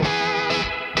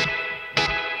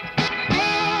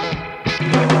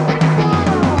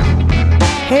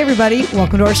everybody.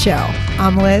 Welcome to our show.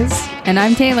 I'm Liz. And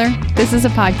I'm Taylor. This is a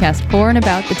podcast for and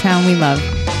about the town we love.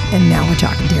 And now we're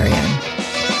talking Darien.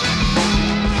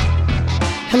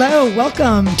 Hello,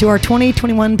 welcome to our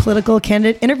 2021 political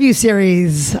candidate interview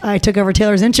series. I took over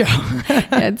Taylor's intro.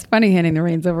 Yeah, it's funny handing the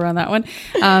reins over on that one.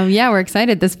 We're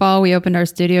excited. This fall, we opened our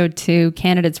studio to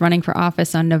candidates running for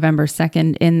office on November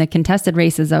 2nd in the contested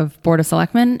races of Board of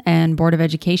Selectmen and Board of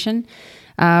Education.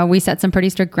 We set some pretty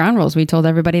strict ground rules. We told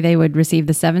everybody they would receive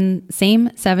the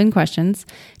same seven questions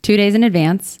 2 days in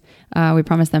advance. We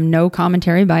promised them no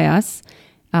commentary by us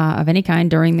of any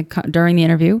kind during the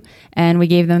interview, and we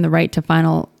gave them the right to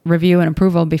final review and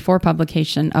approval before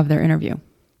publication of their interview.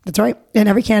 That's right. And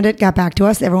every candidate got back to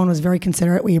us. Everyone was very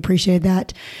considerate. We appreciate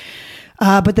that.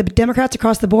 But the Democrats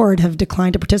across the board have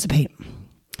declined to participate.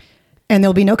 And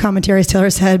there'll be no commentary, as Taylor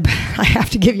said, but I have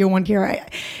to give you one here.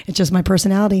 It's just my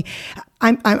personality.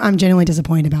 I'm genuinely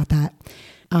disappointed about that.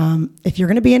 If you're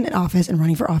going to be in office and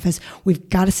running for office, we've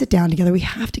got to sit down together. We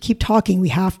have to keep talking. We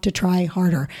have to try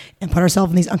harder and put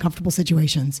ourselves in these uncomfortable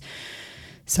situations.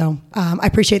 So I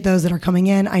appreciate those that are coming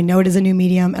in. I know it is a new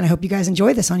medium, and I hope you guys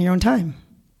enjoy this on your own time.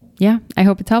 Yeah, I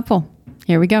hope it's helpful.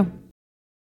 Here we go.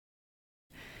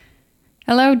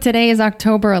 Hello, today is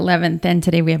October 11th, and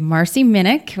today we have Marcy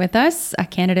Minnick with us, a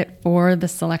candidate for the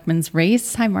Selectmen's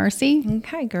race. Hi, Marcy.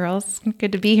 Hi, girls.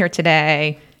 Good to be here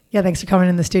today. Yeah, thanks for coming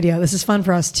in the studio. This is fun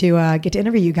for us to get to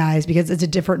interview you guys because it's a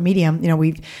different medium. You know,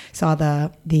 we saw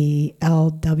the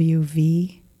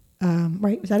LWV,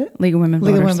 right? Was that it? League of Women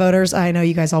Voters. I know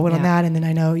you guys all went on that, and then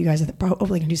I know you guys are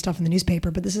hopefully can do stuff in the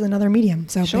newspaper, but this is another medium.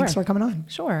 So Thanks for coming on.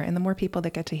 Sure. And the more people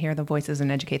that get to hear the voices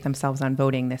and educate themselves on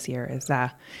voting this year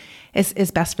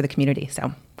is best for the community.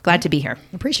 So glad to be here.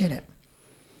 Appreciate it.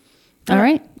 All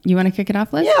right. You want to kick it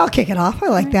off, Liz? Yeah, I'll kick it off. I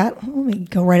like that. Let me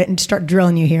go right and start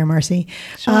drilling you here, Marcy.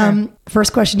 Sure.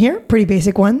 First question here, pretty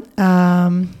basic one,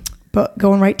 but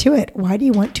going right to it. Why do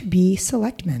you want to be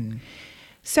selectman?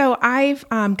 So I've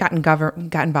got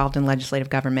involved in legislative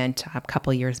government a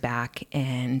couple years back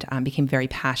and became very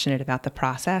passionate about the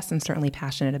process and certainly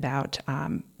passionate about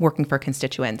working for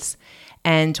constituents.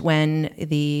 And when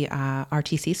the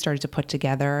RTC started to put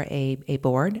together a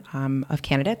board of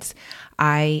candidates,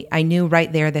 I knew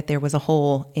right there that there was a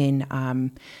hole in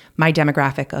my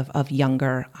demographic of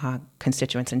younger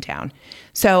constituents in town.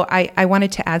 So I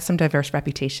wanted to add some diverse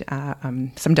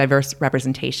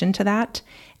representation to that.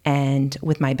 And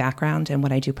with my background and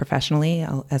what I do professionally,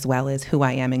 as well as who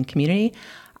I am in community,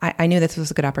 I knew this was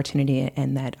a good opportunity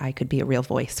and that I could be a real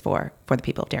voice for the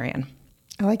people of Darien.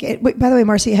 I like it. Wait, by the way,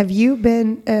 Marcy, have you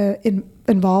been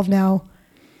involved now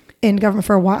in government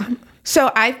for a while?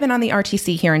 So I've been on the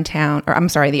RTC here in town, the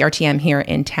RTM here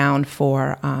in town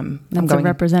for that's a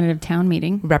representative town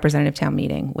meeting. Representative town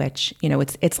meeting, which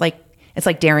it's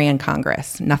like Darien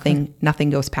Congress. Nothing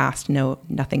goes past.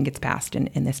 Nothing gets passed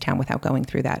in this town without going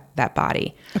through that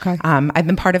body. Okay. I've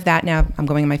been part of that now. I'm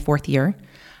going in my fourth year.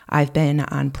 I've been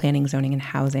on planning, zoning, and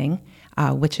housing,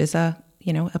 which is a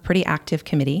pretty active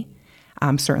committee.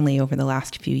 Certainly over the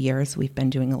last few years, we've been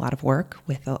doing a lot of work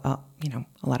with a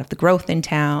lot of the growth in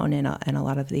town and a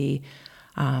lot of the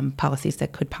policies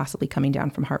that could possibly coming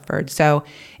down from Hartford. So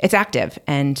it's active,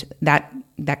 and that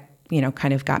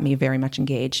kind of got me very much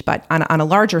engaged. But on a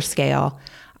larger scale,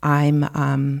 I'm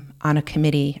on a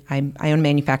committee. I own a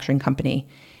manufacturing company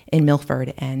in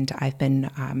Milford, and I've been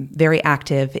very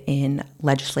active in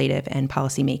legislative and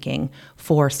policy making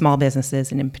for small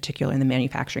businesses, and in particular in the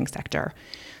manufacturing sector.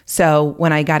 So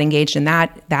when I got engaged in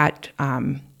that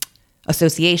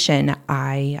association,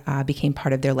 I became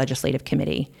part of their legislative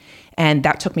committee, and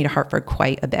that took me to Hartford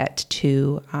quite a bit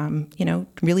to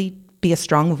really be a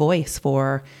strong voice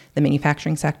for the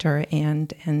manufacturing sector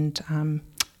and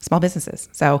small businesses.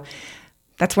 So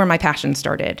that's where my passion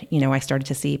started. I started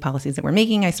to see policies that we're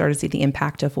making. I started to see the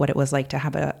impact of what it was like to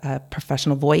have a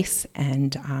professional voice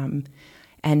and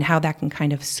how that can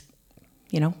kind of,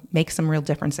 make some real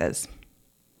differences.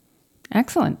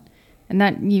 Excellent. And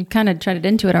that you kind of treaded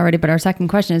into it already, but our second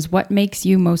question is, what makes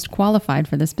you most qualified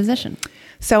for this position?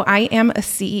 So I am a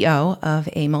CEO of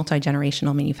a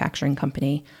multi-generational manufacturing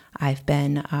company. I've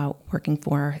been working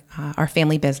for our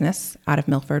family business out of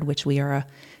Milford, which we are a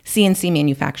CNC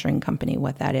manufacturing company.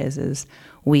 What that is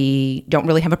we don't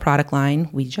really have a product line.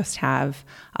 We just have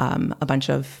a bunch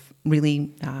of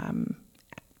really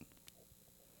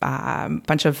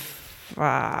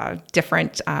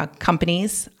different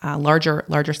companies,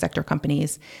 larger sector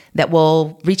companies that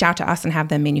will reach out to us and have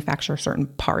them manufacture certain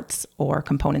parts or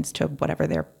components to whatever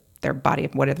their body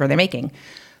of whatever they're making.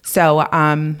 So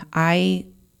I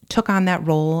took on that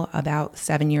role about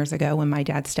 7 years ago when my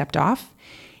dad stepped off.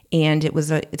 And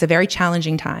it's a very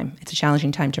challenging time. It's a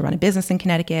challenging time to run a business in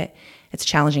Connecticut. It's a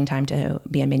challenging time to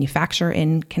be a manufacturer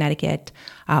in Connecticut.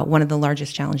 One of the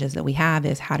largest challenges that we have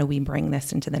is how do we bring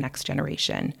this into the next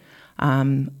generation?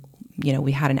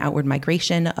 We had an outward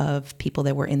migration of people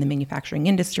that were in the manufacturing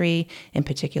industry, in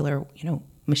particular,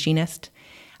 machinists.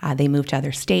 They moved to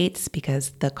other states because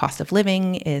the cost of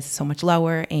living is so much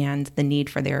lower and the need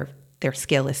for their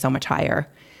skill is so much higher.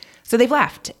 So they've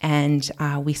left, and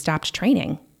we stopped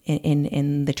training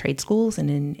in the trade schools and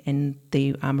in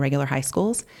the regular high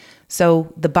schools.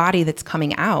 So the body that's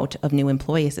coming out of new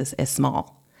employees is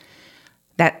small.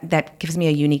 That gives me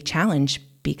a unique challenge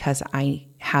because I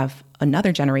have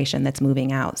another generation that's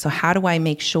moving out. So how do I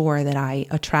make sure that I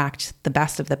attract the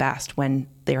best of the best when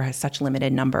there are such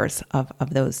limited numbers of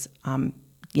those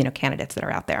candidates that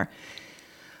are out there?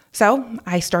 So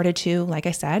I started to, like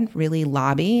I said, really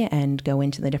lobby and go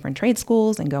into the different trade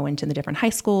schools and go into the different high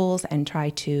schools and try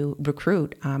to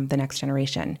recruit the next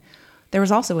generation. There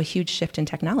was also a huge shift in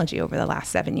technology over the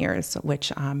last 7 years,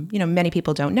 which many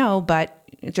people don't know, but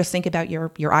just think about your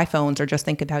iPhones, or just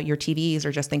think about your TVs,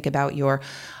 or just think about your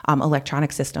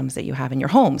electronic systems that you have in your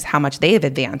homes, how much they have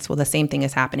advanced. Well, the same thing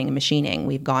is happening in machining.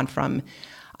 We've gone from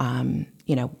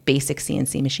basic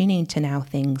CNC machining to now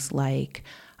things like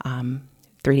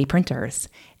 3D printers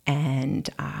and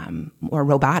or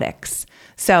robotics.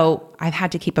 So I've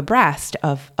had to keep abreast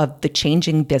of the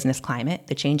changing business climate,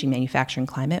 the changing manufacturing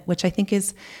climate, which I think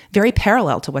is very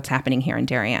parallel to what's happening here in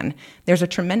Darien. There's a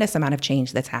tremendous amount of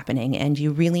change that's happening, and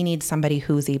you really need somebody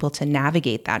who's able to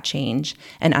navigate that change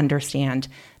and understand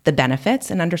the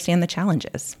benefits and understand the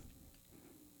challenges.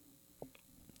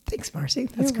 Thanks, Marcy.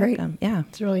 That's great. Welcome. Yeah.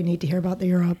 It's really neat to hear about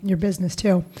your business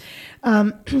too.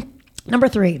 Number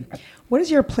 3, what is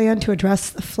your plan to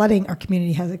address the flooding our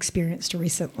community has experienced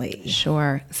recently?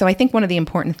 Sure. So I think one of the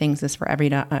important things is for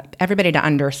everybody to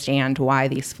understand why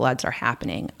these floods are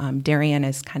happening. Darien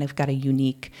has kind of got a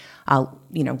unique,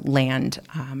 land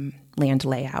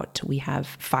layout. We have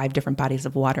 5 different bodies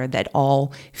of water that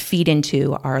all feed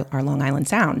into our Long Island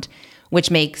Sound, which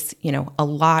makes a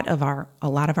lot of our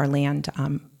land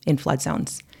in flood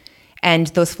zones, and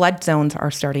those flood zones are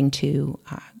starting to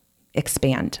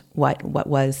expand what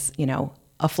was,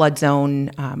 a flood zone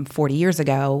 40 years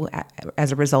ago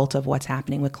as a result of what's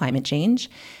happening with climate change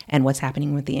and what's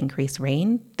happening with the increased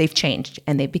rain. They've changed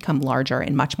and they've become larger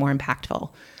and much more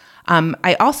impactful.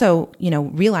 I also,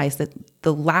 realized that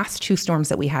the last 2 storms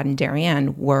that we had in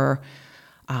Darien were,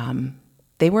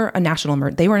 they were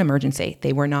they were an emergency.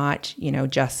 They were not,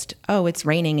 just, it's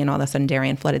raining and all of a sudden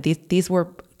Darien flooded. These were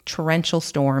torrential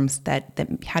storms that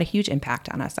had a huge impact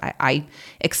on us. I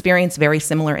experienced very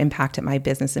similar impact at my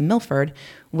business in Milford,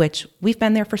 which we've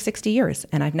been there for 60 years,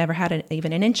 and I've never had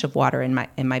even an inch of water in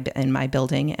my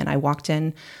building. And I walked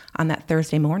in on that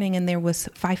Thursday morning, and there was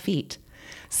 5 feet.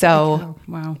 So,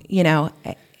 wow.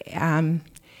 I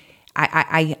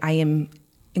am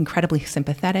incredibly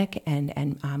sympathetic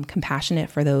and compassionate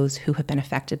for those who have been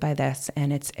affected by this,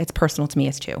 and it's personal to me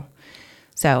as too.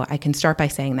 So I can start by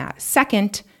saying that.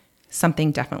 Second,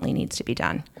 something definitely needs to be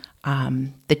done.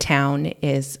 The town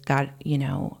is got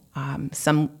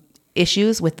some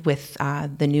issues with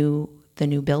the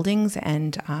new buildings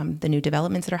and the new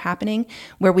developments that are happening,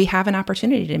 where we have an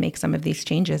opportunity to make some of these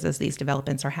changes as these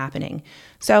developments are happening.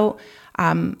 So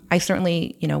I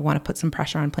certainly want to put some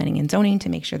pressure on planning and zoning to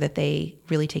make sure that they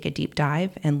really take a deep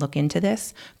dive and look into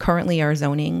this. Currently, our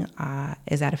zoning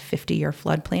is at a 50-year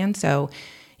flood plan. So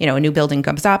a new building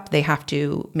comes up, they have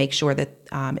to make sure that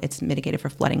it's mitigated for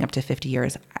flooding up to 50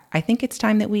 years. I think it's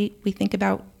time that we think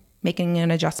about making an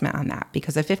adjustment on that,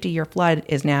 because a 50-year flood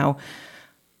is now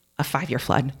a 5-year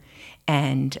flood,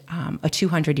 and a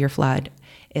 200-year flood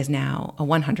is now a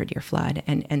 100-year flood,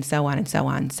 and so on and so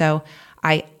on. So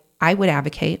I would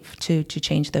advocate to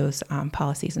change those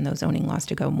policies and those zoning laws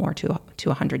to go more to a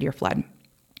 100-year flood.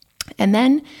 And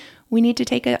then we need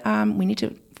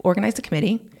to organize a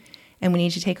committee. And we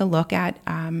need to take a look at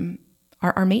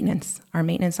our maintenance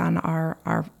on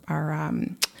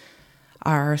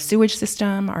our sewage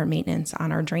system, our maintenance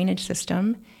on our drainage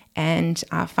system, and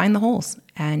find the holes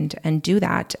and do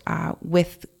that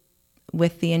with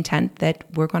the intent that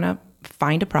we're going to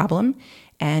find a problem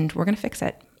and we're going to fix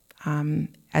it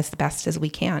as the best as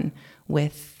we can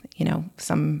with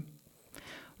some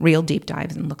real deep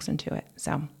dives and looks into it.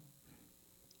 So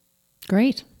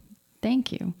great,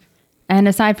 thank you. And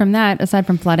aside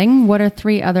from flooding, what are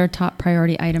 3 other top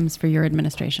priority items for your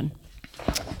administration?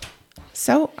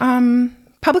 So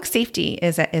Public safety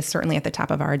is certainly at the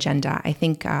top of our agenda. I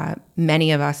think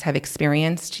many of us have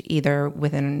experienced, either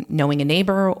within knowing a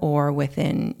neighbor or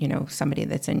within somebody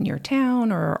that's in your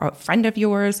town or a friend of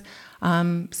yours,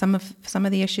 some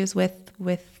of the issues with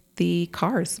the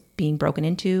cars being broken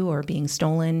into or being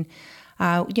stolen.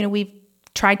 We've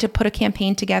tried to put a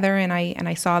campaign together, and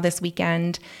I saw this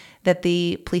weekend that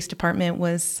the police department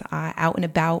was out and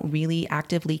about really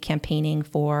actively campaigning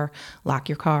for lock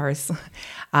your cars.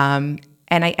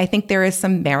 And I think there is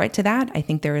some merit to that. I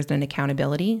think there is an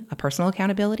accountability, a personal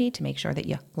accountability to make sure that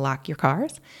you lock your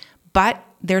cars. But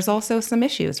there's also some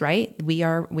issues, right? We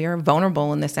are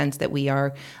vulnerable in the sense that we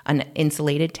are an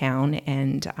insulated town,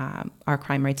 and our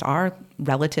crime rates are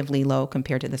relatively low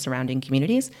compared to the surrounding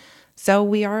communities. So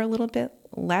we are a little bit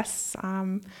less,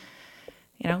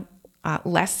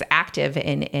 less active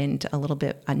and a little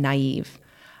bit naive.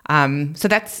 So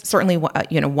that's certainly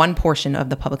one portion of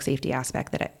the public safety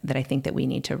aspect that I think that we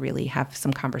need to really have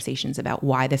some conversations about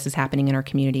why this is happening in our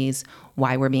communities,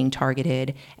 why we're being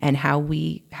targeted, and how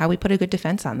we put a good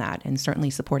defense on that. And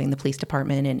certainly supporting the police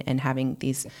department and having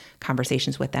these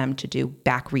conversations with them to do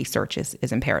back research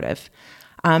is imperative.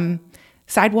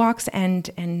 Sidewalks and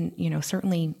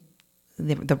certainly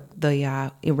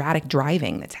the erratic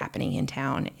driving that's happening in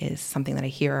town is something that I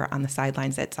hear on the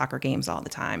sidelines at soccer games all the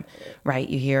time, right?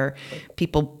 You hear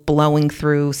people blowing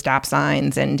through stop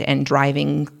signs and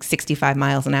driving 65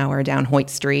 miles an hour down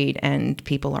Hoyt Street, and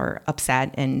people are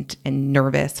upset and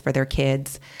nervous for their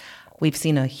kids. We've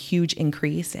seen a huge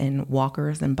increase in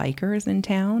walkers and bikers in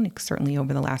town, certainly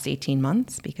over the last 18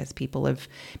 months, because people have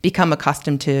become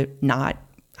accustomed to not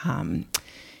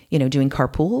doing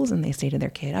carpools, and they say to their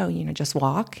kid, just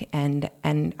walk. And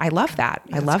I love that.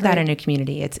 I love that in a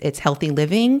community. It's healthy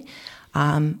living.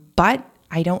 But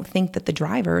I don't think that the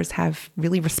drivers have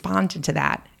really responded to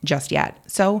that just yet.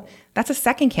 So that's a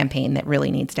second campaign that really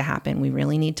needs to happen. We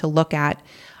really need to look at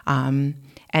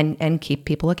and keep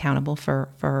people accountable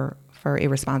for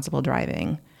irresponsible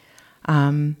driving.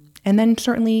 And then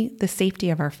certainly the safety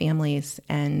of our families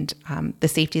and the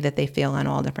safety that they feel on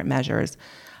all different measures.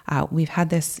 We've had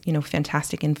this,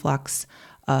 fantastic influx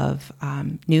of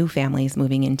new families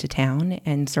moving into town,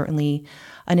 and certainly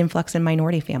an influx in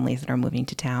minority families that are moving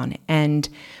to town. And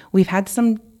we've had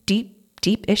some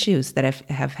deep issues that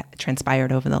have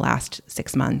transpired over the last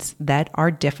 6 months that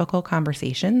are difficult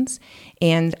conversations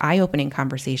and eye-opening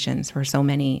conversations for so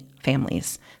many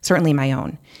families, certainly my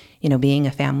own. Being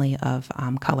a family of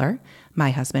color,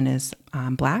 my husband is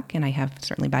Black, and I have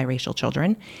certainly biracial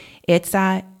children.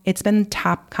 It's been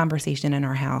top conversation in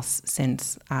our house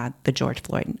since the George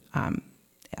Floyd,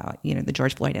 the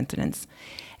George Floyd incidents,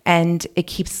 and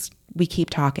we keep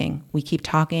talking,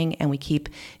 and we keep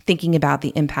thinking about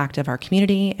the impact of our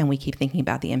community, and we keep thinking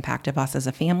about the impact of us as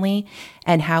a family,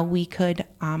 and how we could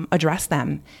address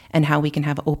them, and how we can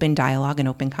have open dialogue and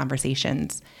open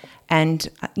conversations. And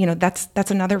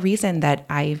that's another reason that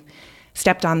I've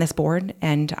stepped on this board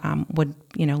and would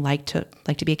like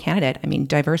to be a candidate. I mean,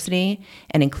 diversity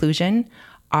and inclusion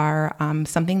are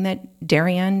something that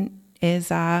Darien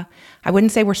is. I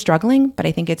wouldn't say we're struggling, but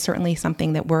I think it's certainly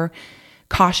something that we're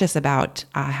cautious about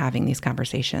having these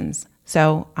conversations.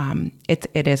 So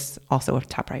it is also a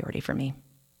top priority for me.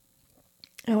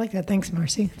 I like that. Thanks,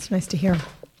 Marcy. It's nice to hear.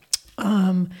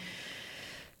 I'm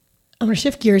going to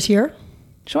shift gears here.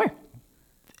 Sure.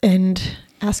 And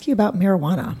ask you about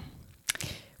marijuana.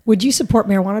 Would you support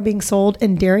marijuana being sold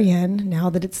in Darien now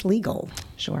that it's legal?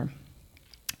 Sure.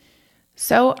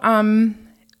 So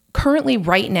currently,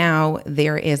 right now,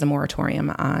 there is a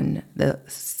moratorium on the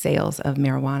sales of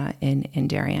marijuana in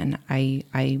Darien.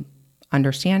 I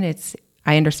understand it's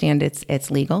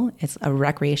legal. It's a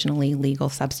recreationally legal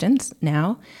substance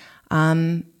now.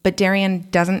 But Darien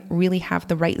doesn't really have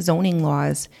the right zoning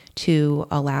laws to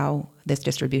allow this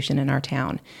distribution in our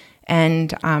town.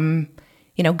 And,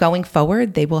 going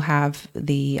forward, they will have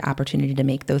the opportunity to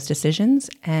make those decisions.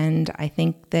 And I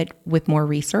think that with more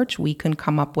research, we can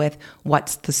come up with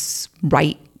what's the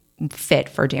right fit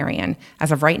for Darien.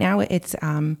 As of right now, it's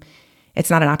not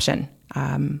an option.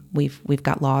 We've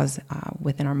got laws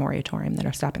within our moratorium that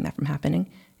are stopping that from happening.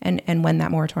 And when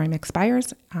that moratorium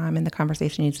expires, and the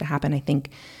conversation needs to happen, I think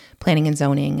planning and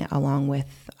zoning, along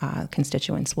with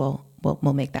constituents, will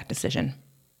make that decision.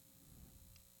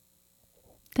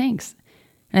 Thanks.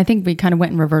 And I think we kind of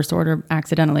went in reverse order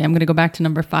accidentally. I'm going to go back to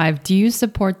number 5. Do you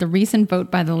support the recent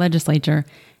vote by the legislature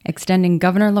extending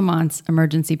Governor Lamont's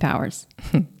emergency powers?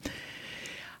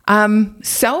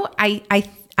 So I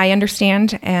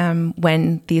understand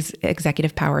when these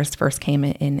executive powers first came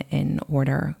in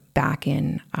order back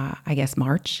in,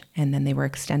 March, and then they were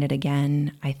extended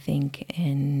again, I think,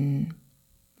 in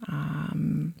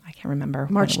I can't remember.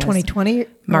 March 2020?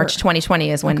 March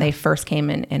 2020 is when they first came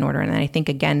in order. And then I think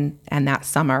again, and that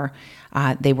summer,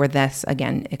 they were thus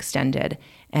again extended.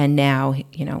 And now,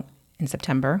 in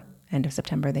September, end of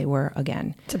September, they were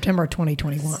again. September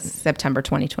 2021. September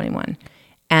 2021.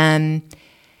 And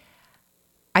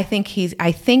I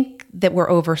think that we're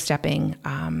overstepping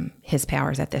his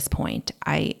powers at this point.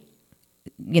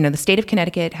 The state of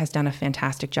Connecticut has done a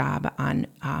fantastic job on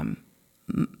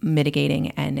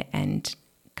mitigating and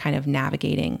kind of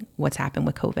navigating what's happened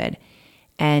with COVID.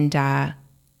 And I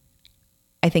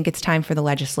think it's time for the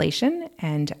legislation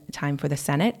and time for the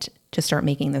Senate to start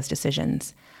making those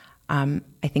decisions. I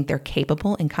think they're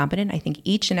capable and competent. I think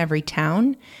each and every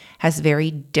town has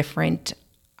very different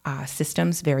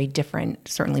systems, very different,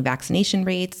 certainly vaccination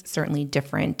rates, certainly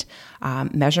different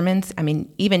measurements. I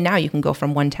mean, even now you can go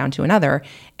from one town to another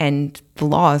and the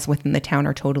laws within the town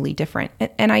are totally different.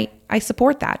 And I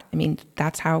support that. I mean,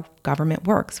 that's how government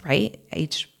works, right?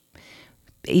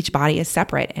 Each body is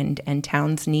separate and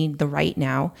towns need the right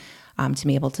now to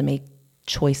be able to make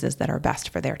choices that are best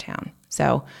for their town.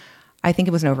 So I think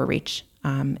it was an overreach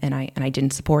and I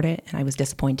didn't support it. And I was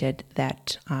disappointed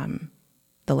that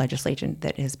the legislation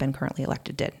that has been currently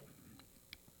elected did.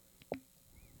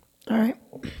 All right.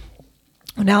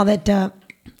 Well, now that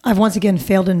I've once again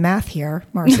failed in math here,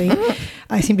 Marcy,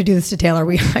 I seem to do this to Taylor.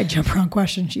 I jump around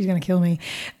questions. She's going to kill me.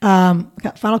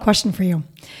 Got final question for you.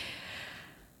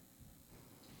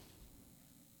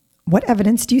 What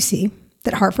evidence do you see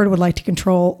that Hartford would like to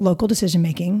control local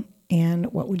decision-making,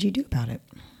 and what would you do about it?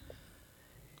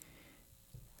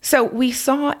 So we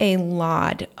saw a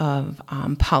lot of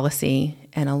policy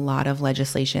and a lot of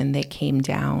legislation that came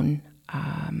down,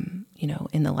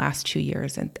 in the last 2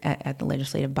 years at the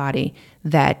legislative body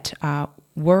that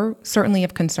were certainly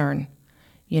of concern.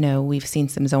 We've seen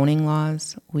some zoning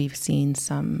laws, we've seen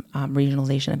some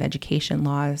regionalization of education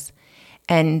laws,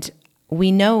 and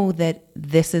we know that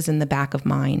this is in the back of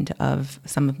mind of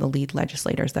some of the lead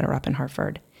legislators that are up in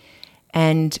Hartford.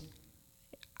 And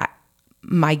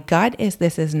my gut is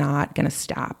this is not going to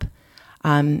stop.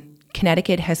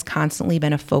 Connecticut has constantly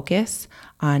been a focus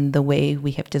on the way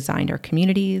we have designed our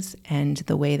communities and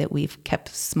the way that we've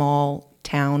kept small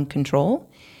town control.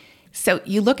 So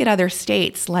you look at other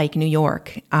states like New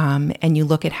York, and you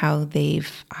look at how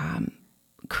they've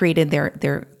created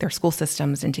their school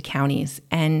systems into counties.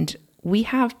 And we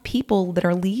have people that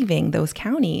are leaving those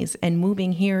counties and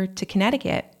moving here to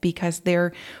Connecticut because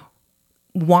they're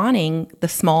wanting the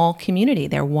small community.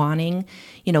 They're wanting,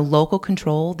 local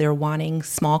control. They're wanting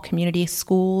small community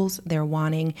schools. They're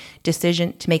wanting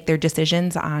to make their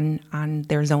decisions on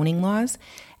their zoning laws.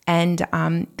 And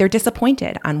they're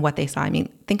disappointed on what they saw. I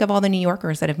mean, think of all the New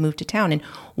Yorkers that have moved to town. And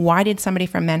why did somebody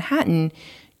from Manhattan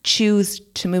choose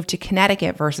to move to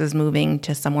Connecticut versus moving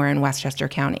to somewhere in Westchester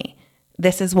County?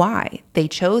 This is why. They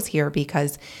chose here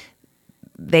because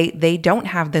they don't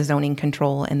have the zoning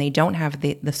control and they don't have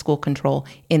the school control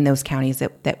in those counties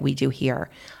that we do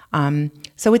here.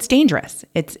 So it's dangerous.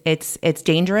 It's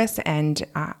dangerous, and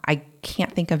I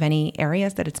can't think of any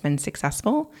areas that it's been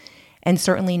successful, and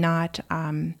certainly not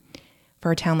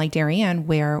for a town like Darien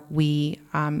where we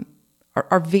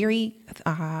are very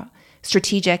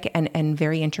strategic and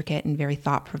very intricate and very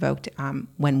thought-provoked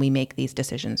when we make these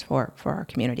decisions for our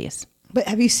communities. But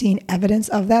have you seen evidence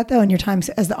of that, though, in your time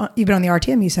you've been on the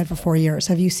RTM, you said, for 4 years?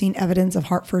 Have you seen evidence of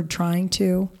Hartford trying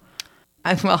to?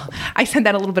 Well, I said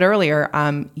that a little bit earlier.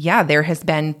 There has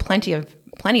been plenty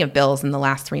of bills in the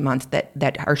last 3 months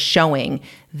that are showing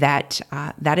that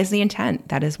that is the intent.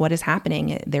 That is what is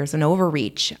happening. There's an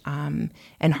overreach,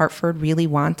 and Hartford really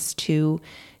wants to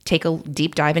take a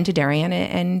deep dive into Darien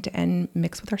and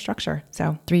mix with our structure.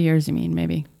 So 3 years, you mean,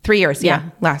 maybe? 3 years, yeah.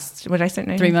 Last, what did I say?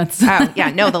 3 months.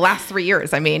 The last 3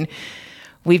 years. I mean,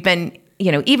 we've been,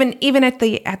 even at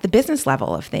the business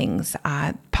level of things,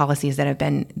 policies that have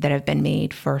been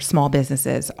made for small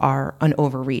businesses are an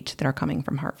overreach that are coming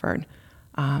from Hartford.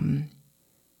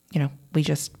 We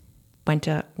just went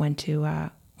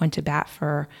to bat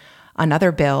for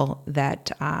another bill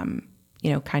that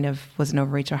kind of was an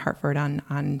overreach of Hartford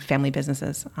on family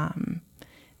businesses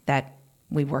that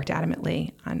we worked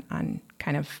adamantly on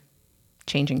kind of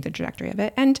changing the trajectory of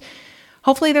it. And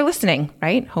hopefully they're listening,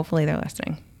 right? Hopefully they're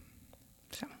listening.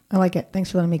 So I like it.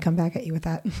 Thanks for letting me come back at you with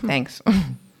that. Thanks.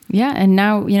 Yeah. And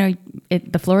now,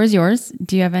 the floor is yours.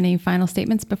 Do you have any final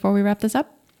statements before we wrap this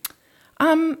up?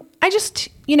 I just,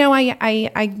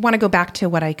 I want to go back to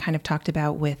what I kind of talked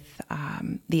about with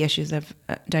the issues of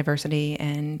diversity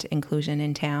and inclusion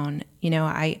in town.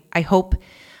 I hope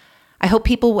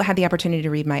people had the opportunity to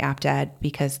read my op-ed,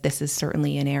 because this is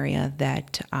certainly an area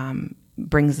that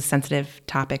brings a sensitive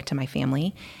topic to my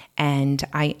family. And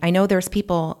I know there's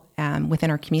people within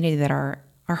our community that are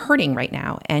hurting right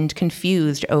now and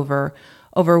confused over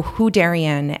who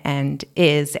Darien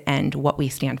is and what we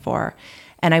stand for.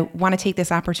 And I want to take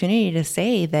this opportunity to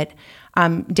say that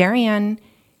Darien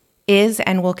is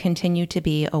and will continue to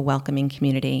be a welcoming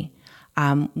community.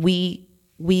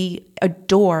 We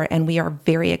adore and we are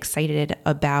very excited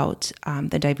about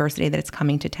the diversity that is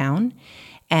coming to town.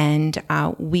 And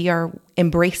we are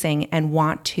embracing and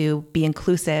want to be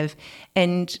inclusive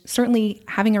and certainly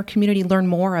having our community learn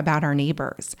more about our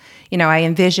neighbors. You know, I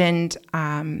envisioned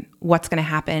what's going to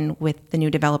happen with the new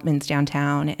developments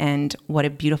downtown and what a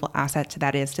beautiful asset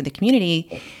that is to the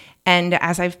community. And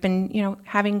as I've been,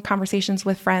 having conversations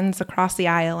with friends across the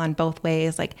aisle on both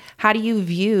ways, like, how do you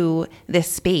view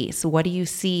this space? What do you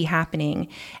see happening?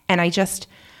 And I just,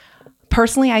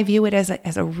 personally, I view it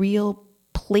as a real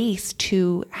place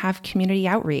to have community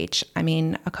outreach. I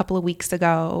mean, a couple of weeks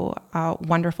ago, a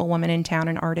wonderful woman in town,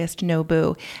 an artist,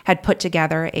 Nobu, had put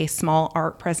together a small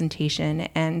art presentation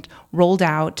and rolled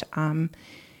out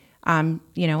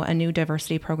a new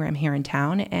diversity program here in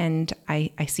town. And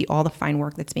I see all the fine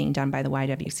work that's being done by the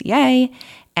YWCA.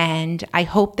 And I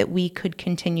hope that we could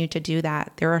continue to do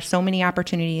that. There are so many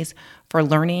opportunities for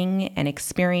learning and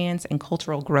experience and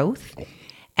cultural growth.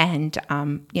 And,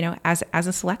 as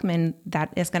a selectman,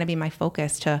 that is going to be my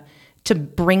focus to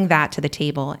bring that to the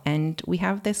table. And we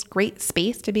have this great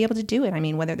space to be able to do it. I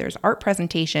mean, whether there's art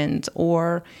presentations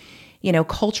or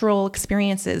cultural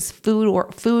experiences,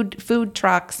 food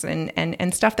trucks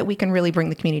and stuff that we can really bring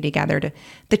the community together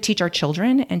to teach our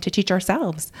children and to teach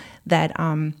ourselves that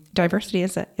diversity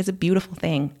is a beautiful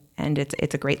thing, and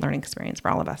it's a great learning experience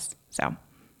for all of us. So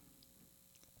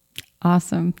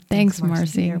awesome. Thanks,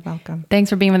 Marcy. You're welcome.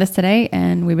 Thanks for being with us today,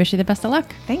 and we wish you the best of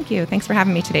luck. Thank you. Thanks for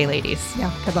having me today, ladies.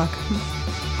 Yeah, good luck.